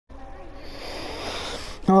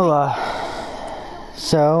Well,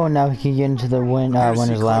 so now we can get into the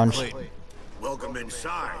winner's lounge. Welcome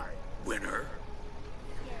inside, winner.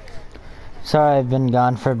 Sorry, I've been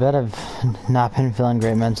gone for a bit. I've not been feeling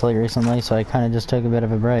great mentally recently, so I kind of just took a bit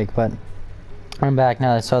of a break. But I'm back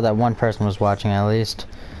now. I saw that one person was watching at least.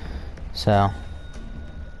 So.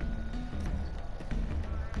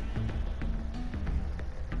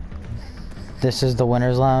 This is the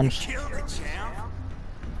winner's lounge.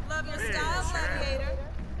 Love your style, gladiator.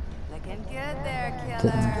 Looking good there,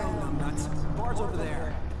 killer. Bar's over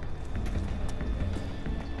there.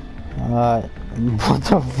 What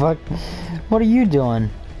the fuck? What are you doing?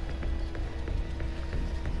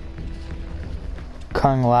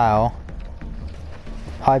 Kung Lao,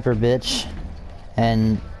 Hyper Bitch,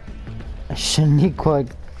 and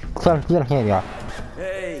Shaniqua.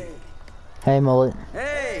 Hey. Hey, Mullet.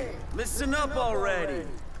 Hey, listen up already.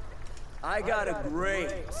 I got a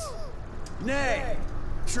great, nay,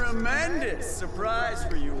 tremendous surprise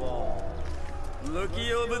for you all.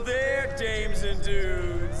 Looky over there, dames and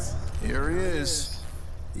dudes. Here he is,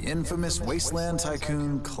 the infamous wasteland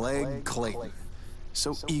tycoon Clegg Clayton.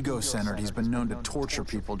 So ego-centered, he's been known to torture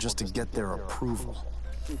people just to get their approval.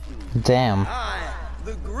 Damn. I,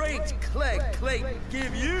 the great Clegg Clayton,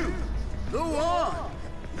 give you the one,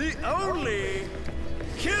 the only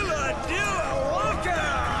Killer Dilla Walker,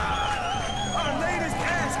 our latest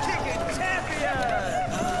ass-kicking champion.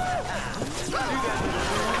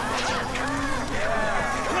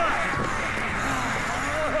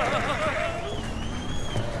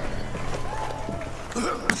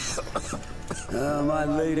 My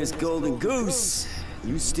latest golden goose.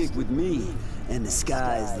 You stick with me, and the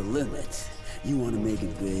sky's the limit. You want to make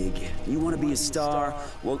it big? You want to be a star?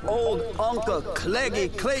 Well, old Uncle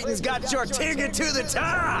Cleggy Clayton's got your ticket to the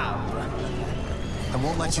top! I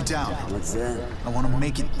won't let you down. What's that? I want to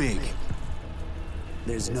make it big.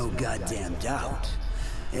 There's no goddamn doubt.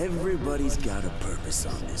 Everybody's got a purpose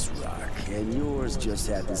on this rock, and yours just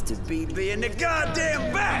happens to be being the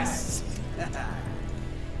goddamn best!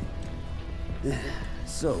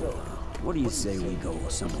 So, what do you say we go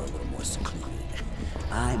somewhere a little more secluded?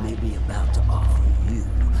 I may be about to offer you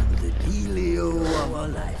the dealio of a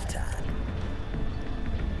lifetime.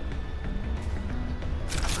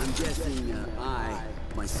 I'm guessing I,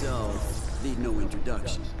 myself, need no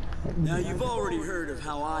introduction. Now, you've already heard of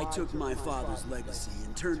how I took my father's legacy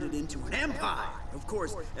and turned it into an empire. Of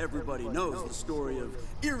course, everybody knows the story of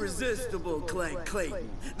irresistible Clegg Clayton,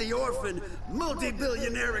 the orphan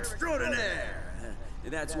multi-billionaire extraordinaire.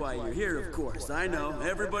 That's why you're here, of course. I know.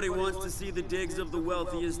 Everybody wants to see the digs of the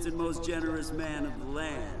wealthiest and most generous man of the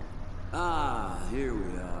land. Ah, here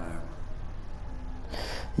we are.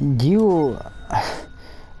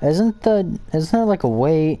 Isn't there like a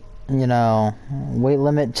weight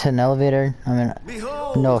limit to an elevator? I mean,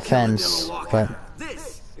 Behold, no offense, but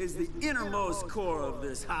this is the innermost core of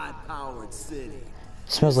this high-powered city.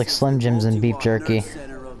 it smells like Slim Jims and beef jerky.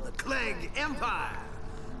 Center of the Clegg Empire.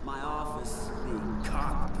 My office, the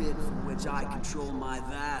cockpit from which I control my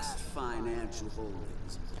vast financial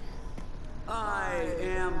holdings. I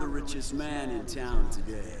am the richest man in town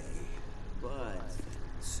today, but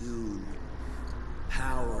soon,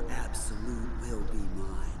 power absolute will be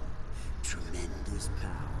mine. Tremendous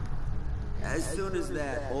power. As soon as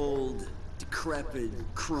that old, decrepit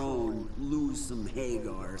crone, Lusum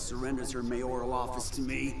Hagar, surrenders her mayoral office to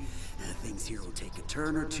me, things here will take a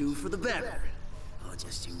turn or two for the better. Oh,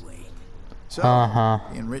 just you wait. So,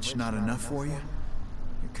 being rich not enough for you?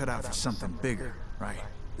 You're cut out for something bigger, right?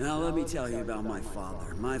 Now let me tell you about my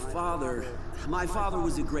father. My father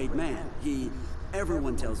was a great man.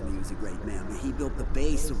 Everyone tells me he was a great man, but he built the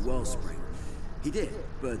base of Wellspring. He did,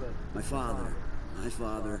 but my father,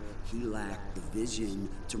 he lacked the vision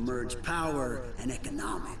to merge power and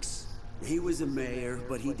economics. He was a mayor,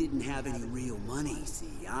 but he didn't have any real money,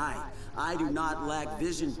 see. I do not lack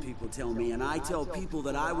vision, people tell me, and I tell people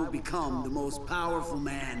that I will become the most powerful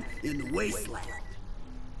man in the wasteland.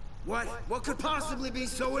 What could possibly be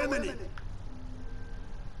so imminent?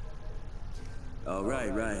 Oh,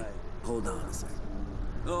 right. Hold on a second.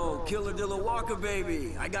 Oh, Killer Dilla Walker,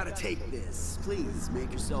 baby. I gotta take this. Please,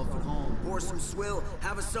 make yourself at home. Pour some swill,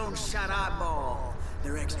 have a sewn shot eyeball.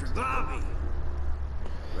 They're extra bobby.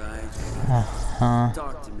 Right?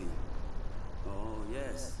 Talk to me. Oh,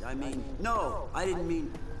 yes. No, I didn't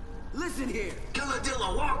mean... Listen here, Killer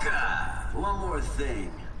Dilla Walker! One more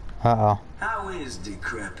thing. Uh-oh. How is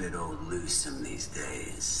decrepit old Lusum these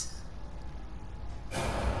days?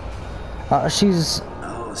 She's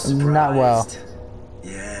not well.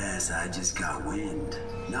 Yes, I just got wind.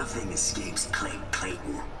 Nothing escapes Clegg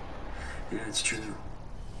Clayton. Yeah, it's true.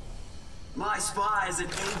 My spies and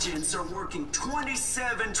agents are working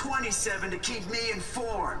 27/27 to keep me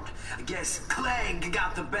informed. I guess Clegg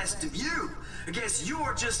got the best of you. I guess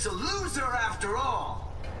you're just a loser after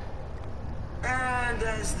all. And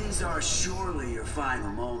as these are surely your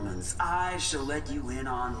final moments, I shall let you in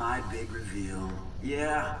on my big reveal.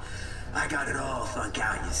 Yeah, I got it all thunk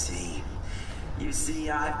out, you see. You see,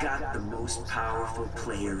 I've got the most powerful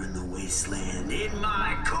player in the wasteland in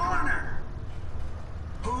my corner.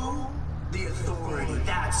 Who? The Authority,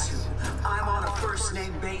 that's who. I'm on a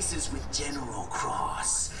first-name basis with General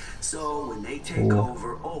Cross. So when they take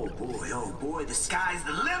over, oh boy, the sky's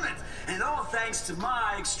the limit. And all thanks to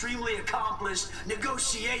my extremely accomplished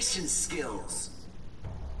negotiation skills.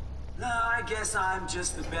 I guess I'm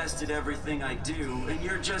just the best at everything I do, and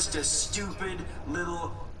you're just a stupid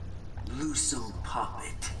little Loosum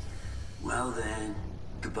puppet. Well then,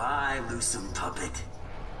 goodbye, Loosum puppet.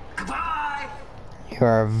 Goodbye! You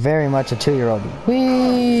are very much a 2-year-old.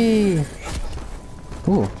 Whee!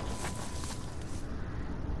 Ooh.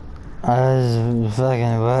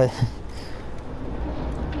 Fucking what?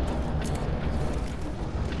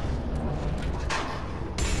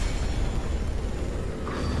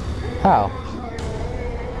 How?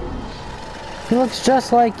 He looks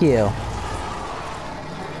just like you.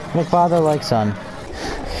 Like father, like son.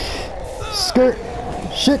 Skirt!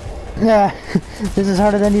 Shit! Yeah. This is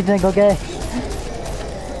harder than you think, okay?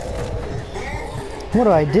 What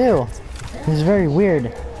do I do? This is very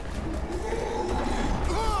weird.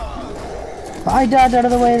 I dodged out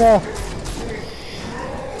of the way though.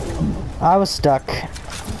 I was stuck.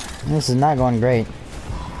 This is not going great.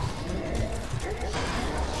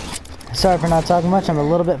 Sorry for not talking much. I'm a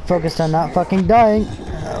little bit focused on not fucking dying.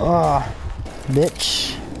 Oh,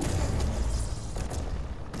 bitch.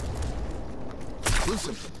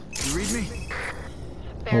 Listen, you read me?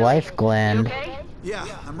 Life gland. Okay? Yeah,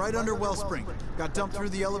 I'm right under Wellspring. Got dumped through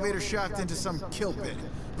the elevator shaft into some kill pit.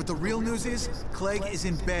 But the real news is, Clegg is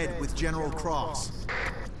in bed with General Cross.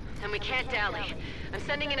 And we can't dally. I'm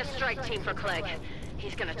sending in a strike team for Clegg.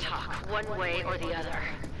 He's gonna talk, one way or the other.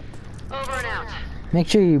 Over and out. Make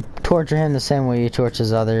sure you torture him the same way you torture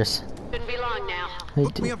others. Shouldn't be long now.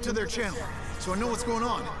 Hook me up to their channel, so I know what's going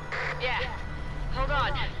on. Yeah. Hold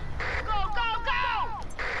on. Go, go, go!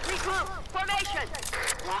 Regroup. Formation.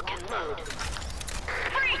 Lock and load.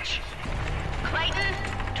 Breach! Clayton,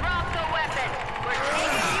 drop the weapon. We're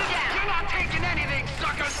taking you down. You're not taking anything,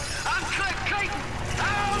 suckers! I'm Clegg Clayton!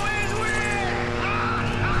 Always win!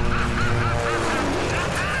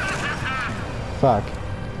 Fuck.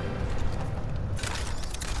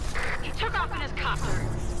 He took off in his copter.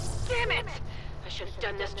 Damn it! I should have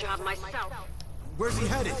done this job myself. Where's he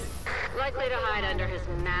headed? Likely to hide under his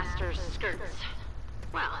master's skirts.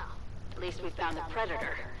 Well, at least we found the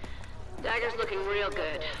Predator. Dagger's looking real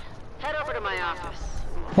good. Head over to my office.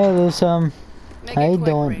 Hey, Luce, how you quick,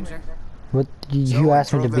 doing? Ranger. What you So I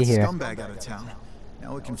asked me to drove be that here? scumbag out of town.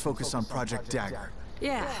 Now we can focus on Project Dagger.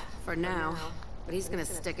 Yeah, for now. But he's gonna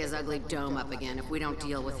stick his ugly dome up again if we don't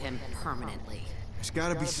deal with him permanently. There's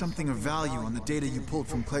gotta be something of value on the data you pulled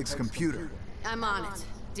from Clegg's computer. I'm on it.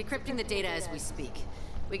 Decrypting the data as we speak.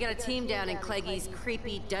 We got a team down in Cleggy's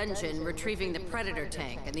creepy dungeon retrieving the Predator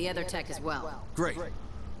tank and the other tech as well. Great.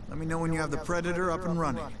 Let me know when you have the Predator up and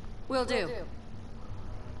running. Will do.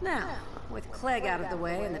 Now, with Clegg out of the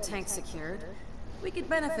way and the tank secured, we could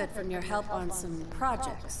benefit from your help on some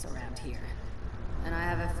projects around here. And I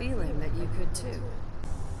have a feeling that you could too.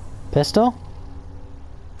 Pistol?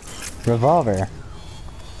 Revolver.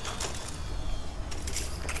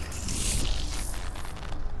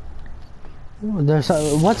 There's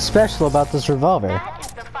what's special about this revolver? That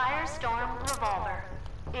is the Firestorm revolver.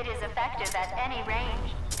 It is effective at any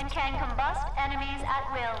range and can combust enemies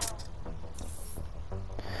at will.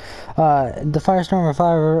 The Firestorm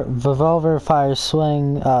revolver fires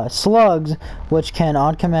slugs, which can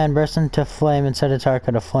on command burst into flame and set a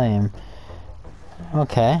target aflame.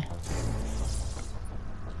 Okay.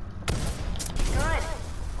 Good.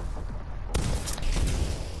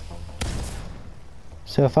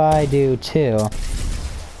 So if I do 2,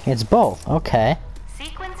 it's both. Okay.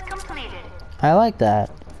 Sequence completed. I like that.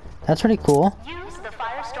 That's pretty cool. Use the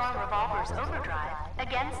Firestorm revolver's overdrive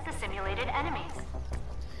against the simulated enemies.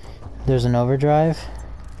 There's an overdrive.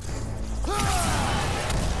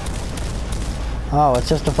 Oh, it's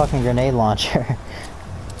just a fucking grenade launcher.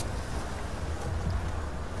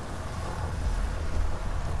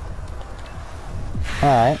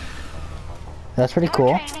 Alright. That's pretty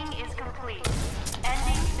cool. Training is complete.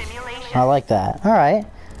 Ending simulation. I like that. Alright.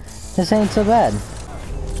 This ain't so bad.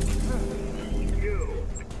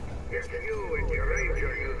 It's you in your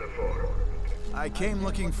ranger uniform. I came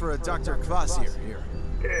looking for a Dr. Kvasir here.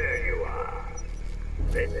 There you are.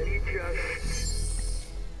 Let me just...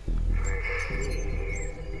 I see.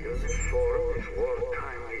 Uniform with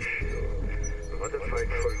wartime issue. Modified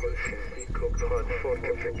for use in EcoPod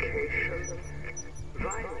fortification.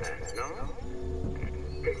 Vineland, no?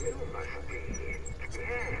 Then you must be...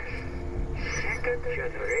 Yes. Second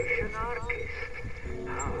generation artist.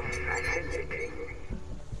 How fascinating.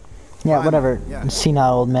 Yeah, Fine, whatever. yeah.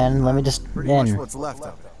 Senile old man. Let me just Pretty much in. what's left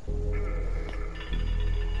of it.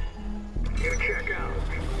 You check out.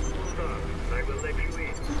 Hold on. I will let you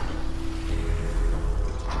in.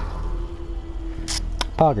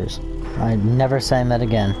 Poggers. I'm never saying that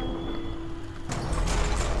again.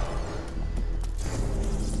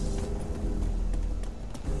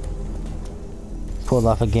 Pulled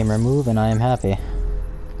off a gamer move and I am happy.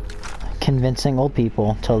 Convincing old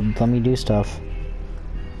people to let me do stuff.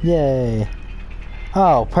 Yay!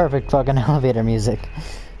 Oh, perfect fucking elevator music.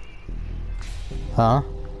 Huh?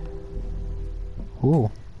 Ooh.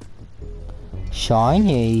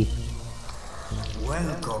 Shiny.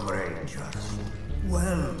 Welcome, Rangers.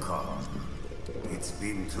 Welcome. It's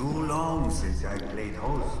been too long since I played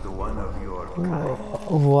host to one of your kind.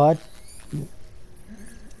 What?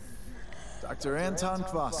 Dr. Anton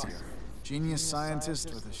Kvasir, genius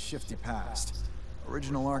scientist with a shifty past.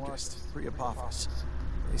 Original archist, pre-Apophis.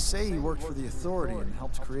 They say he worked for the Authority and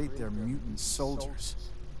helped create their mutant soldiers.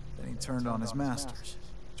 Then he turned on his masters,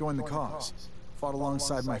 joined the cause, fought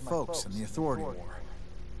alongside my folks in the Authority War.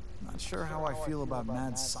 Not sure how I feel about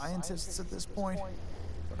mad scientists at this point,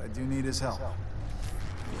 but I do need his help.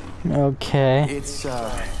 Okay. It's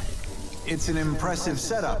an impressive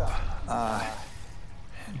setup.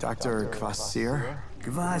 Dr. Kvasir?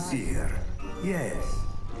 Kvasir. Yes.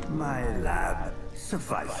 My lab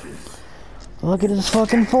suffices. Look at his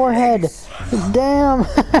fucking forehead! Damn!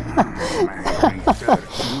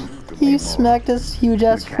 You smacked his huge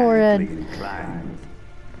ass forehead. Inclined.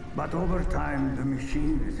 But over time, the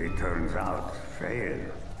machines, it turns out, fail.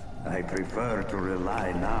 I prefer to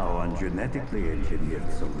rely now on genetically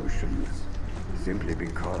engineered solutions, simply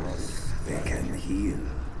because they can heal.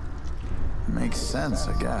 Makes sense,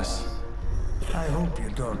 I guess. I hope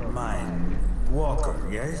you don't mind. Walker,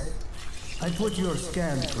 yes? I put your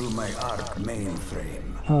scan through my ARC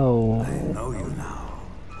mainframe. Oh. I know you now.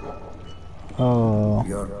 Oh.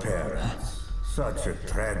 Your parents. Such a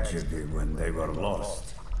tragedy when they were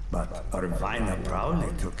lost. But Irvina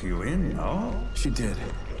proudly took you in, no? She did.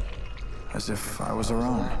 As if I was her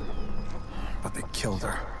own. But they killed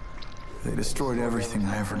her. They destroyed everything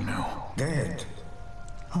I ever knew. Dead?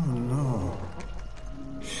 Oh no.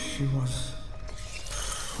 She was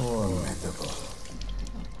formidable.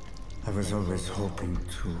 I was always hoping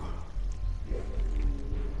to.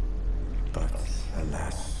 But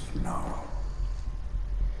alas, no.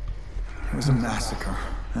 It was a massacre.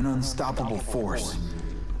 An unstoppable force.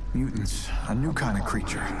 Mutants, a new kind of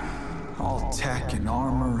creature. All tech and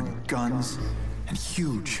armor and guns. And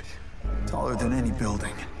huge. Taller than any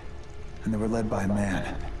building. And they were led by a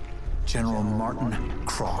man. General Martin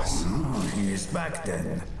Cross. Oh, he is back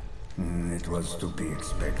then. It was to be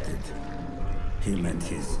expected. Him and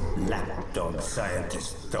his lapdog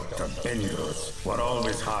scientist, Dr. Bendros, were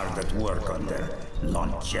always hard at work on their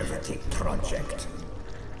longevity project.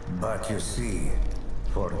 But you see,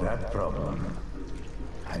 for that problem,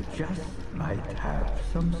 I just might have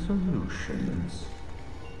some solutions.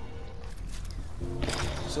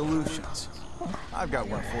 Solutions. I've got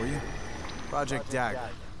one for you. Project Dagger.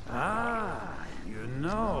 Ah, you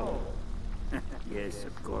know. Yes,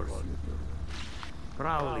 of course you do.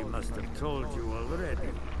 Crowley must have told you already.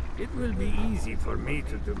 It will be easy for me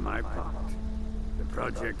to do my part. The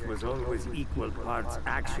project was always equal parts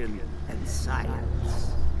action and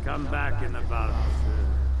science. Come back in about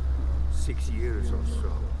 6 years or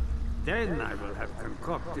so. Then I will have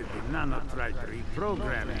concocted the nanotrite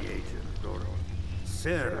reprogramming agent, or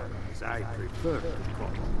serum, as I prefer to call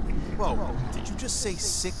it. Whoa, did you just say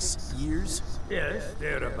 6 years? Yes,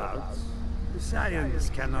 thereabouts. The science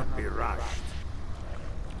cannot be rushed.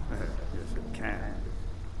 Yes, it can.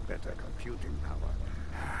 Better computing power.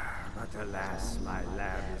 But alas, my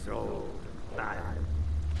lab is old and tired.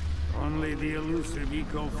 Only the elusive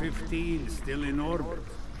Eco-15 still in orbit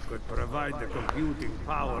could provide the computing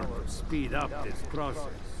power to speed up this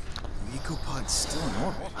process. The Ecopod's still in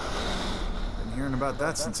orbit. Been hearing about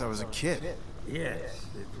that since I was a kid. Yes,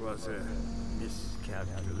 it was a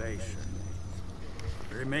miscalculation.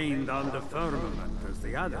 It remained on the firmament as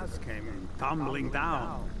the others came tumbling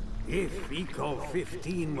down. If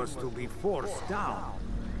Eco-15 was to be forced down,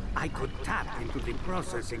 I could tap into the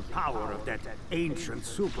processing power of that ancient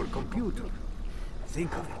supercomputer.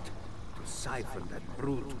 Think of it. To siphon that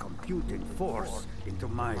brute computing force into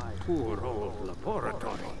my poor old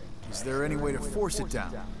laboratory. Is there any way to force it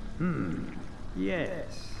down?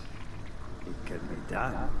 Yes. It can be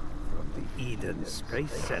done from the Eden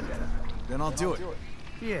Space Center. Then I'll do it.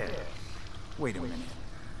 Yes. Wait a minute.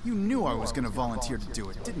 You knew I was gonna volunteer to do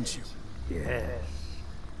it, didn't you? Yes.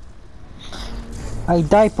 Hey,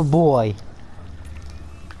 diaper boy.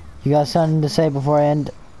 You got something to say before I end?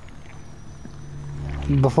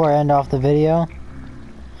 Before I end off the video?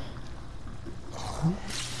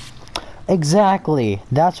 Exactly.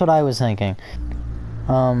 That's what I was thinking.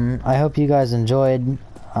 I hope you guys enjoyed.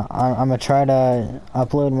 I'm gonna try to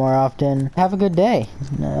upload more often. Have a good day.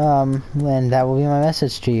 And that will be my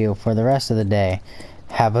message to you for the rest of the day.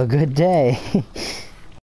 Have a good day.